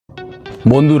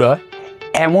বন্ধুরা,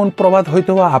 এমন প্রবাদ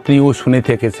হয়তো আপনিও শুনে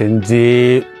থেকেছেন যে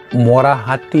মরা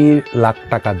হাতির লাখ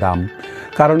টাকা দাম।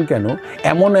 কারণ কেন,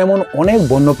 এমন অনেক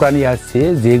বন্যপ্রাণী আছে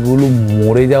যেগুলো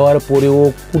মরে যাওয়ার পরেও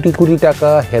কোটি কোটি টাকা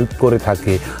হেল্প করে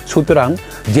থাকে। সুতরাং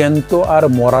জ্যান্ত আর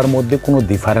মরার মধ্যে কোনো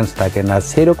ডিফারেন্স থাকে না।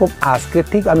 সেরকম আজকে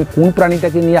ঠিক আমি কোন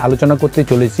প্রাণীটাকে নিয়ে আলোচনা করতে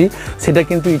চলেছি সেটা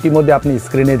কিন্তু ইতিমধ্যে আপনি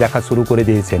স্ক্রিনে দেখা শুরু করে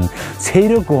দিয়েছেন। সেই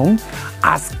রকম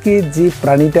আজকে যে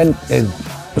প্রাণীটা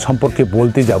সম্পর্কে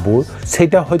বলতে যাব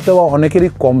সেটা হয়তো অনেকেরই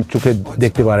কম চোখে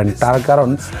দেখতে পারেন। তার কারণ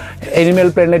অ্যানিম্যাল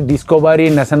প্ল্যানেট, ডিসকভারি,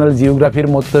 ন্যাশনাল জিওগ্রাফির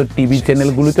মতো টিভি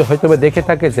চ্যানেলগুলোতে হয়তো দেখে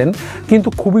থাকেছেন, কিন্তু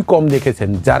খুবই কম দেখেছেন,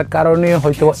 যার কারণে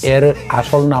হয়তো এর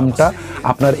আসল নামটা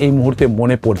আপনার এই মুহূর্তে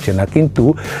মনে পড়ছে না। কিন্তু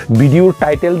ভিডিওর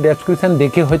টাইটেল ডেসক্রিপশন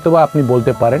দেখে হয়তো আপনি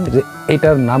বলতে পারেন যে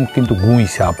এটার নাম কিন্তু গুই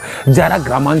সাপ। যারা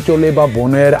গ্রামাঞ্চলে বা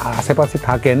বনের আশেপাশে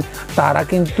থাকেন তারা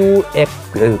কিন্তু এক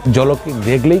ঝলকে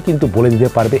দেখলেই কিন্তু বলে দিতে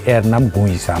পারবে এর নাম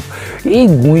গুই সাপ। এই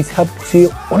গুই সাপ যে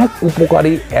অনেক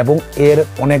উপকারী এবং এর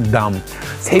অনেক দাম,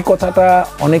 সেই কথাটা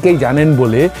অনেকেই জানেন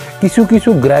বলে কিছু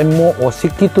গ্রাম্য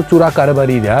অশিক্ষিত চোরা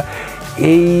কারবারিরা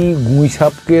এই গুই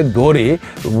সাপকে ধরে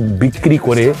বিক্রি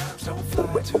করে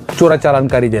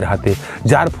চোরাচালানকারীদের হাতে,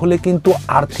 যার ফলে কিন্তু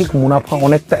আর্থিক মুনাফা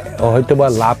অনেকটা হয়তোবা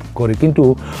লাভ করে। কিন্তু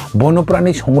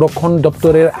বন্যপ্রাণী সংরক্ষণ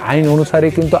দপ্তরের আইন অনুসারে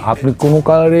কিন্তু আপনি কোনো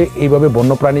কারণে এইভাবে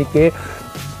বন্যপ্রাণীকে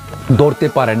ধরতে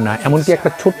পারেন না, এমনকি একটা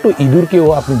ছোট্ট ইঁদুরকেও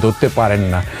আপনি ধরতে পারেন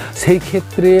না। সেই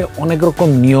ক্ষেত্রে অনেক রকম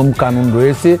নিয়ম কানুন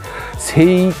রয়েছে,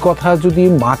 সেই কথা যদি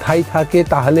মাথায় থাকে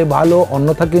তাহলে ভালো।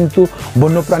 অন্যথা কিন্তু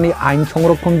বন্যপ্রাণী আইন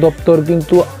সংরক্ষণ দপ্তর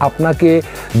কিন্তু আপনাকে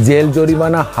জেল,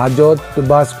 জরিমানা, হাজত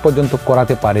বাস পর্যন্ত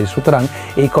করাতে পারে। সুতরাং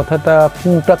এই কথাটা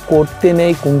কোনটা করতে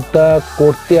নেই কোনটা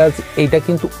করতে আছে এইটা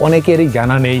কিন্তু অনেকেরই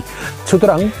জানা নেই।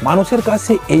 সুতরাং মানুষের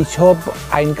কাছে এইসব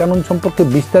আইন কানুন সম্পর্কে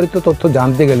বিস্তারিত তথ্য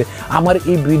জানতে গেলে আমার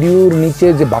এই ভিডিওর নিচে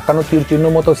যে বাঁকানো তীর চিহ্ন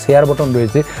মতো শেয়ার বাটন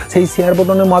রয়েছে, সেই শেয়ার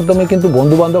বাটনের মাধ্যমে কিন্তু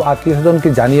বন্ধুবান্ধব, আত্মীয় স্বজনকে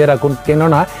জানিয়ে রাখুন।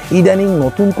 কেননা ইদানিং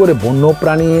নতুন করে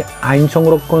বন্যপ্রাণী আইন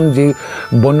সংরক্ষণ, যে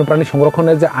বন্যপ্রাণী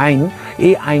সংরক্ষণের যে আইন,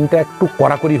 এই আইনটা একটু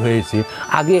কড়াকড়ি হয়েছে।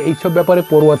 আগে এইসব ব্যাপারে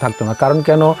পড়ুয়া থাকতো না, কারণ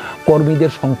কেন,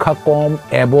 কর্মীদের সংখ্যা কম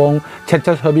এবং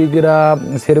স্বেচ্ছাসেবীরা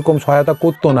সেরকম সহায়তা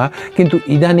করতো না। কিন্তু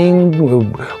ইদানিং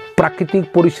প্রাকৃতিক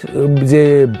যে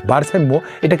ভারসাম্য,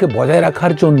 এটাকে বজায়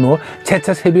রাখার জন্য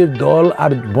স্বেচ্ছাসেবীর দল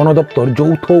আর বন দপ্তর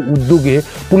যৌথ উদ্যোগে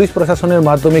পুলিশ প্রশাসনের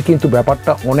মাধ্যমে কিন্তু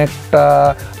ব্যাপারটা অনেকটা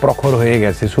প্রখর হয়ে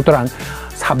গেছে। সুতরাং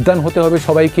সাবধান হতে হবে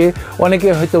সবাইকে। অনেকে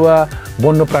হয়তো বা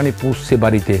বন্যপ্রাণী পুষছে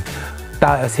বাড়িতে,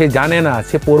 তা সে জানে না,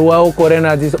 সে পড়ুয়াও করে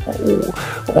না যে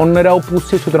অন্যরাও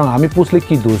পুষছে, সুতরাং আমি পুষলে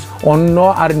কি দোষ। অন্য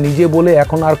আর নিজে বলে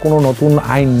এখন আর কোনো নতুন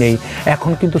আইন নেই,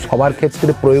 এখন কিন্তু সবার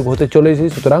ক্ষেত্রে প্রয়োগ হতে চলেছে।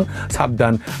 সুতরাং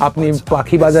সাবধান। আপনি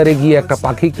পাখি বাজারে গিয়ে একটা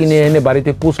পাখি কিনে এনে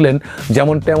বাড়িতে পুষলেন,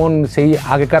 যেমন তেমন সেই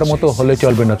আগেকার মতো হলে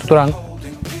চলবে না। সুতরাং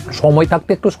সময়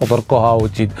থাকতে একটু সতর্ক হওয়া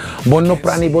উচিত।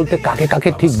 বন্যপ্রাণী বলতে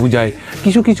কাকে ঠিক বুঝায়।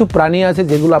 কিছু প্রাণী আছে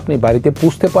যেগুলো আপনি বাড়িতে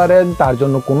পুষতে পারেন, তার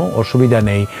জন্য কোনো অসুবিধা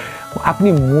নেই। আপনি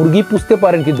মুরগি পুষতে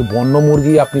পারেন, কিন্তু বন্য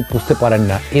মুরগি আপনি পুষতে পারেন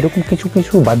না, এরকম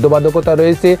কিছু বাধ্যবাধকতা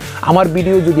রয়েছে। আমার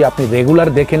ভিডিও যদি আপনি রেগুলার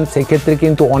দেখেন, সেই ক্ষেত্রে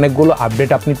কিন্তু অনেকগুলো আপডেট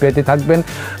আপনি পেতে থাকবেন।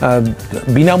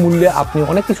 বিনামূল্যে আপনি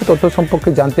অনেক কিছু তথ্য সম্পর্কে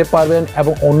জানতে পারবেন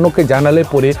এবং অন্যকে জানালে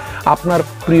পরে আপনার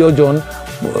প্রিয়জন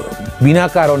বিনা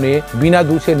কারণে, বিনা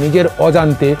দোষে, নিজের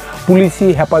অজান্তে পুলিশি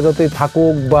হেফাজতে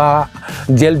থাকুক বা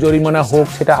জেল জরিমানা হোক,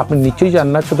 সেটা আপনি নিশ্চয়ই জান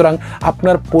না। সুতরাং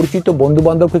আপনার পরিচিত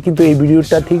বন্ধুবান্ধবকে কিন্তু এই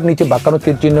ভিডিওটা ঠিক নিচে বাঁকানো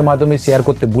তীর চিহ্নের মাধ্যমে শেয়ার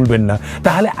করতে ভুলবেন না।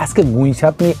 তাহলে আজকে গুই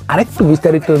সাপ নিয়ে আরেকটু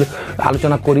বিস্তারিত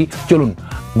আলোচনা করি, চলুন।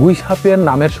 গুই সাপের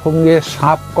নামের সঙ্গে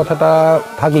সাপ কথাটা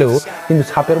থাকলেও কিন্তু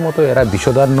সাপের মতো এরা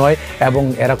বিষধর নয় এবং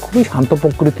এরা খুবই শান্ত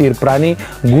প্রকৃতির প্রাণী।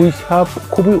 গুই সাপ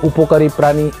খুবই উপকারী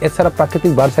প্রাণী, এছাড়া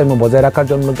প্রাকৃতিক ভারসাম্য বজায় রাখার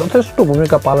জন্য যথেষ্ট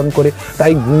ভূমিকা পালন করে,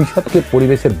 তাই গুই সাপকে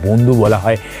পরিবেশের বন্ধু বলা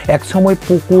হয়। একসময়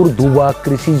পুকুর, দুবা,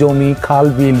 কৃষি জমি, খাল,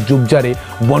 বিল, ঝোপঝাড়ে,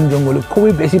 বন জঙ্গলে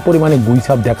খুবই বেশি পরিমাণে গুই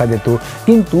সাপ দেখা যেত।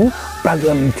 কিন্তু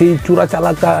সেই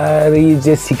চোরাচালাকারী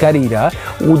যে শিকারীরা,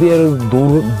 ওদের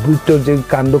দুর্বৃত্ত যে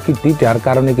কাণ্ডকীর্তি, যার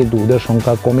কারণে কিন্তু ওদের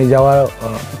সংখ্যা কমে যাওয়ার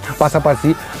পাশাপাশি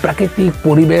প্রাকৃতিক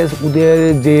পরিবেশ, ওদের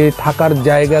যে থাকার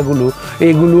জায়গাগুলো,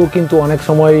 এগুলো কিন্তু অনেক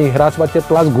সময় হ্রাস পাচ্ছে।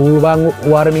 প্লাস গ্লোবাল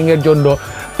ওয়ার্মিংয়ের জন্য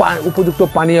উপযুক্ত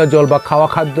পানীয় জল বা খাওয়া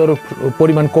খাদ্যর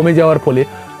পরিমাণ কমে যাওয়ার ফলে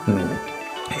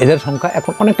এদের সংখ্যা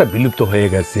এখন অনেকটা বিলুপ্ত হয়ে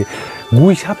গেছে।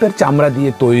 গুই সাপের চামড়া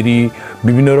দিয়ে তৈরি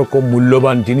বিভিন্ন রকম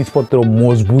মূল্যবান জিনিসপত্র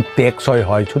মজবুত, টেকসই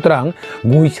হয়। সুতরাং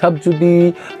গুই সাপ যদি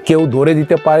কেউ ধরে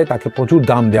দিতে পারে, তাকে প্রচুর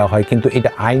দাম দেওয়া হয়, কিন্তু এটা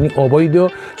আইনি অবৈধ।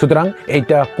 সুতরাং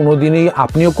এইটা কোনো দিনই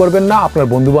আপনিও করবেন না, আপনার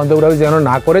বন্ধুবান্ধবরাও যেন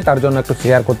না করে, তার জন্য একটু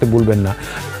শেয়ার করতে ভুলবেন না।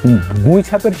 গুই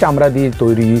সাপের চামড়া দিয়ে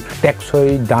তৈরি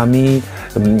টেকসই দামি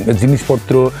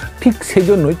জিনিসপত্র, ঠিক সেই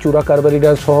জন্যই চোরা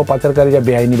কারবারিরা সহ পাচারকারীরা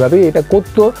বেআইনিভাবে এটা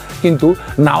করতো। কিন্তু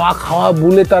নাওয়া খাওয়া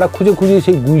বলে তারা খুঁজে খুঁজে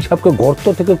সেই গুই সাপকে গর্ত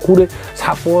থেকে খুঁড়ে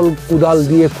ছাপল কুদাল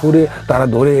দিয়ে খুঁড়ে তারা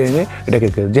ধরে এনে এটাকে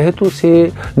যেহেতু সে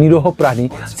নিরীহ প্রাণী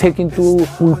সে কিন্তু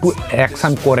উল্টো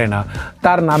অ্যাকশান করে না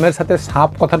তার নামের সাথে সাপ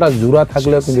কথাটা জোড়া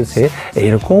থাকলেও কিন্তু সে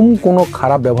এরকম কোনো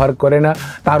খারাপ ব্যবহার করে না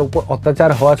তার উপর অত্যাচার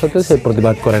হওয়া সত্ত্বেও সে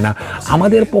প্রতিবাদ করে না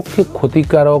আমাদের পক্ষে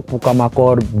ক্ষতিকারক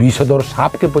পোকামাকড় বিষধর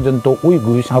সাপকে পর্যন্ত ওই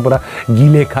গুই সাপরা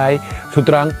গিলে খায়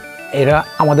সুতরাং এরা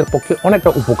আমাদের পক্ষে অনেকটা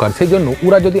উপকার সেই জন্য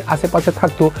ওরা যদি আশেপাশে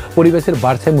থাকতো পরিবেশের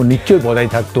ভারসাম্য নিশ্চয়ই বজায়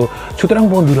থাকতো সুতরাং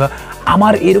বন্ধুরা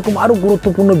আমার এরকম আরও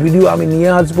গুরুত্বপূর্ণ ভিডিও আমি নিয়ে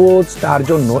আসবো তার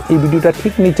জন্য এই ভিডিওটা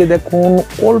ঠিক নিচে দেখুন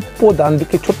অল্প ডান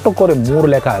দিকে ছোট্ট করে মোর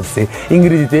লেখা আছে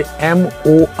ইংরেজিতে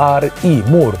MORE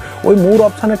মোর ওই মোর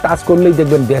অপশানে টাচ করলেই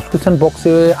দেখবেন ডেসক্রিপশন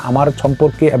বক্সে আমার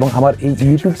সম্পর্কে এবং আমার এই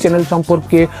ইউটিউব চ্যানেল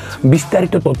সম্পর্কে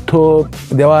বিস্তারিত তথ্য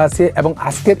দেওয়া আছে এবং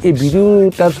আজকের এই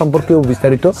ভিডিওটার সম্পর্কেও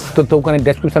বিস্তারিত তথ্য ওখানে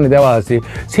ডেসক্রিপশানে দেওয়া আছে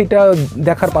সেটা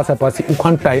দেখার পাশাপাশি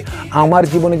ওখানটায় আমার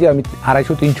জীবনে যে আমি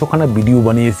 250-300খানা ভিডিও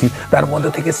বানিয়েছি তার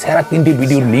মধ্যে থেকে সেরা 3টি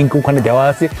ভিডিওর লিঙ্ক ওখানে দেওয়া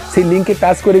আছে সেই লিঙ্কে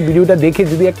টাচ করে ভিডিওটা দেখে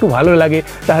যদি একটু ভালো লাগে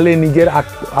তাহলে নিজের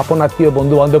আপন আত্মীয়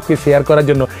বন্ধু বান্ধবকে শেয়ার করার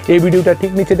জন্য এই ভিডিওটা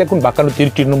ঠিক নিচে দেখুন বাঁকানো তীর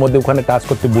চিহ্নের মধ্যে ওখানে টাচ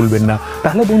করতে ভুলবেন না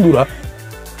তাহলে বন্ধুরা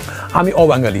আমি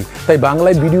অবাঙালি তাই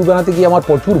বাংলায় ভিডিও বানাতে গিয়ে আমার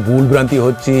প্রচুর ভুলভ্রান্তি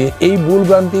হচ্ছে এই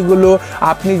ভুলভ্রান্তিগুলো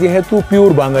আপনি যেহেতু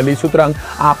পিওর বাঙালি সুতরাং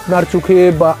আপনার চোখে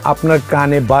বা আপনার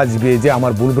কানে বাজবে যে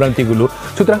আমার ভুলভ্রান্তিগুলো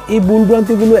সুতরাং এই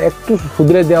ভুলভ্রান্তিগুলো একটু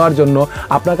শুধরে দেওয়ার জন্য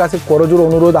আপনার কাছে করজোড়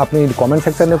অনুরোধ আপনি কমেন্ট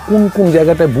সেকশানে কোন কোন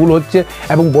জায়গাটায় ভুল হচ্ছে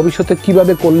এবং ভবিষ্যতে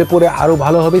কীভাবে করলে পরে আরও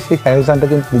ভালো হবে সেই সাজেশানটা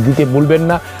কিন্তু দিতে ভুলবেন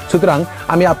না সুতরাং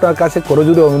আমি আপনার কাছে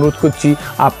করজোড়ে অনুরোধ করছি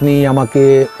আপনি আমাকে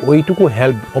ওইটুকু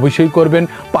হেল্প অবশ্যই করবেন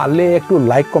পারলে একটু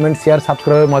লাইক কমেন্ট শেয়ার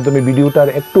সাবস্ক্রাইবের মাধ্যমে ভিডিওটার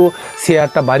একটু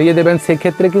শেয়ারটা বাড়িয়ে দেবেন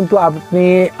সেক্ষেত্রে কিন্তু আপনি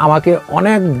আমাকে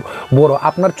অনেক বড়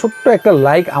আপনার ছোট্ট একটা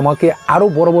লাইক আমাকে আরও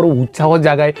বড় বড় উৎসাহ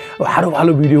জাগায় আরও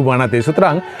ভালো ভিডিও বানাতে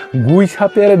সুতরাং গুই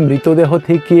সাপের মৃতদেহ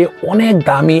থেকে অনেক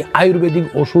দামি আয়ুর্বেদিক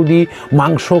ওষুধি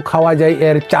মাংস খাওয়া যায়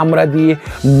এর চামড়া দিয়ে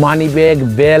মানি ব্যাগ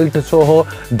বেল্ট সহ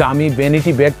দামি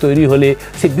ভ্যানিটি ব্যাগ তৈরি হলে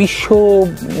সে বিশ্ব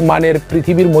মানের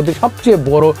পৃথিবীর মধ্যে সবচেয়ে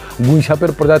বড় গুই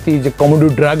সাপের প্রজাতি যে কমোডো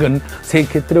ড্রাগন সেই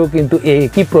ক্ষেত্রেও কিন্তু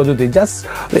একই প্রজাতি জাস্ট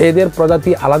এদের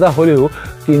প্রজাতি আলাদা হলেও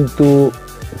কিন্তু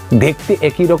দেখতে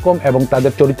একই রকম এবং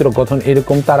তাদের চরিত্র গঠন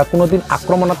এরকম তারা কোনোদিন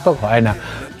আক্রমণাত্মক হয় না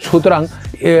সুতরাং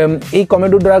এই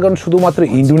কমোডো ড্রাগন শুধুমাত্র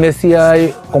ইন্দোনেশিয়ায়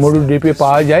কমোডো দ্বীপে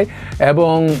পাওয়া যায়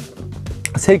এবং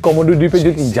সেই কমোডো দ্বীপে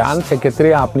যদি যান সেক্ষেত্রে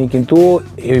আপনি কিন্তু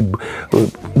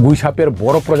গুই সাপের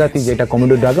বড় প্রজাতি যেটা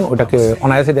কমোডো ড্রাগন ওটাকে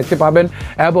অনায়াসে দেখতে পাবেন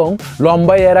এবং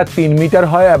লম্বায় এরা 3 মিটার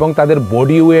হয় এবং তাদের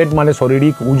বডি ওয়েট মানে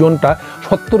শারীরিক ওজনটা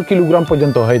 70 কিলোগ্রাম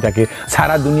পর্যন্ত হয়ে থাকে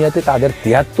সারা দুনিয়াতে তাদের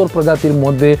 73 প্রজাতির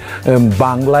মধ্যে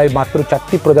বাংলায় মাত্র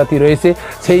 4টি প্রজাতি রয়েছে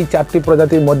সেই 4টি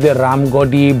প্রজাতির মধ্যে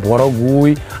রামগডি বড়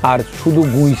গুই আর শুধু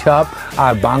গুই সাপ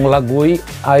আর বাংলা গুই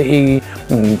আর এই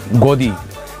গদি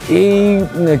এই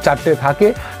 4টে থাকে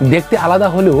দেখতে আলাদা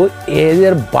হলেও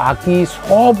এদের বাকি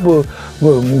সব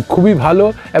খুবই ভালো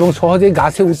এবং সহজেই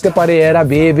গাছে উঠতে পারে এরা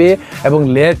বেয়ে বেয়ে এবং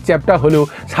লেজ চ্যাপটা হলেও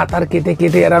সাঁতার কেটে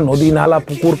কেটে এরা নদী নালা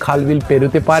পুকুর খালবিল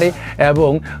পেরোতে পারে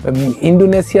এবং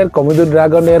ইন্দোনেশিয়ার কমোডো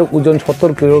ড্রাগনের ওজন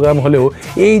 70 কিলোগ্রাম হলেও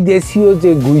এই দেশীয়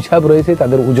যে গুই সাপ রয়েছে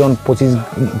তাদের ওজন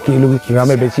 25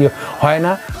 কিলোগ্রামের বেশি হয়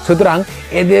না সুতরাং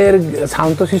এদের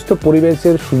শান্তশিষ্ট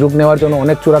পরিবেশের সুযোগ নেওয়ার জন্য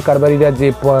অনেক চোরা কারবারিরা যে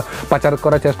পাচার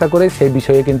করার চেষ্টা করে সেই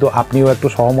বিষয়ে কিন্তু আপনিও একটু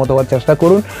সহমত হওয়ার চেষ্টা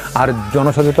করুন আর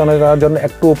জনসচেতনতার জন্য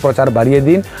একটু প্রচার বাড়িয়ে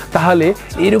দিন তাহলে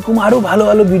এরকম আরও ভালো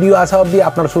ভালো ভিডিও আসা অবধি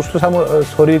আপনার সুস্থ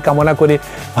শরীর কামনা করে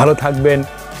ভালো থাকবেন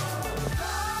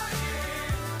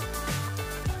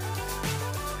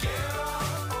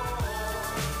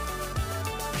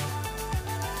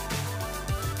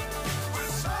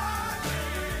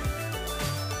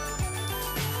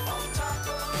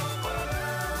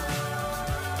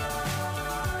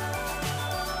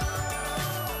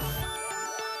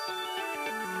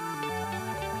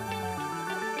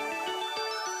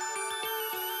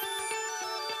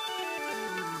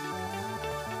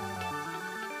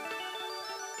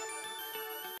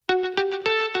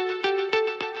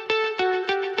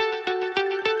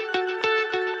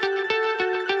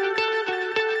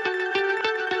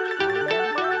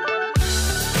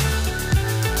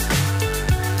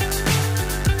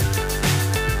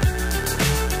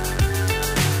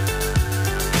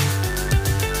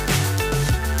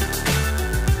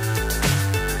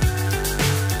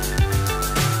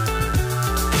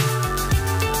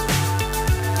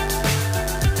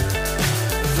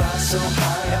So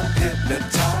high I'm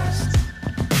hypnotized.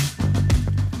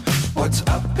 What's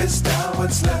up is down,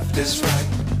 what's left is right.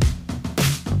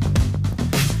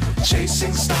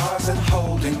 Chasing stars and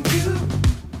holding you.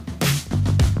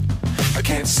 I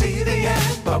can't see the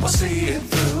end, but we'll see it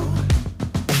through.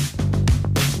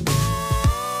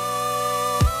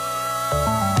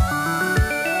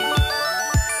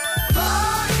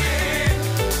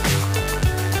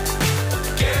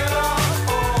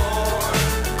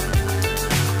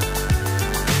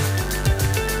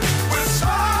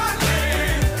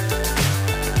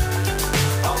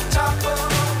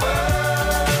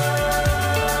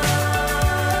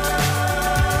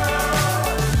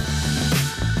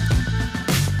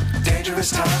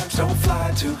 Dangerous times, don't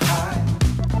fly too high.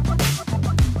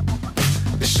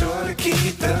 Be sure to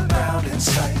keep the ground in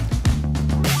sight.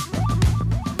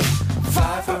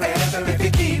 Fly forever if you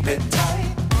keep it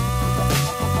tight.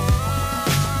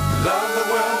 Love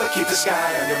the world, but keep the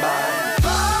sky on your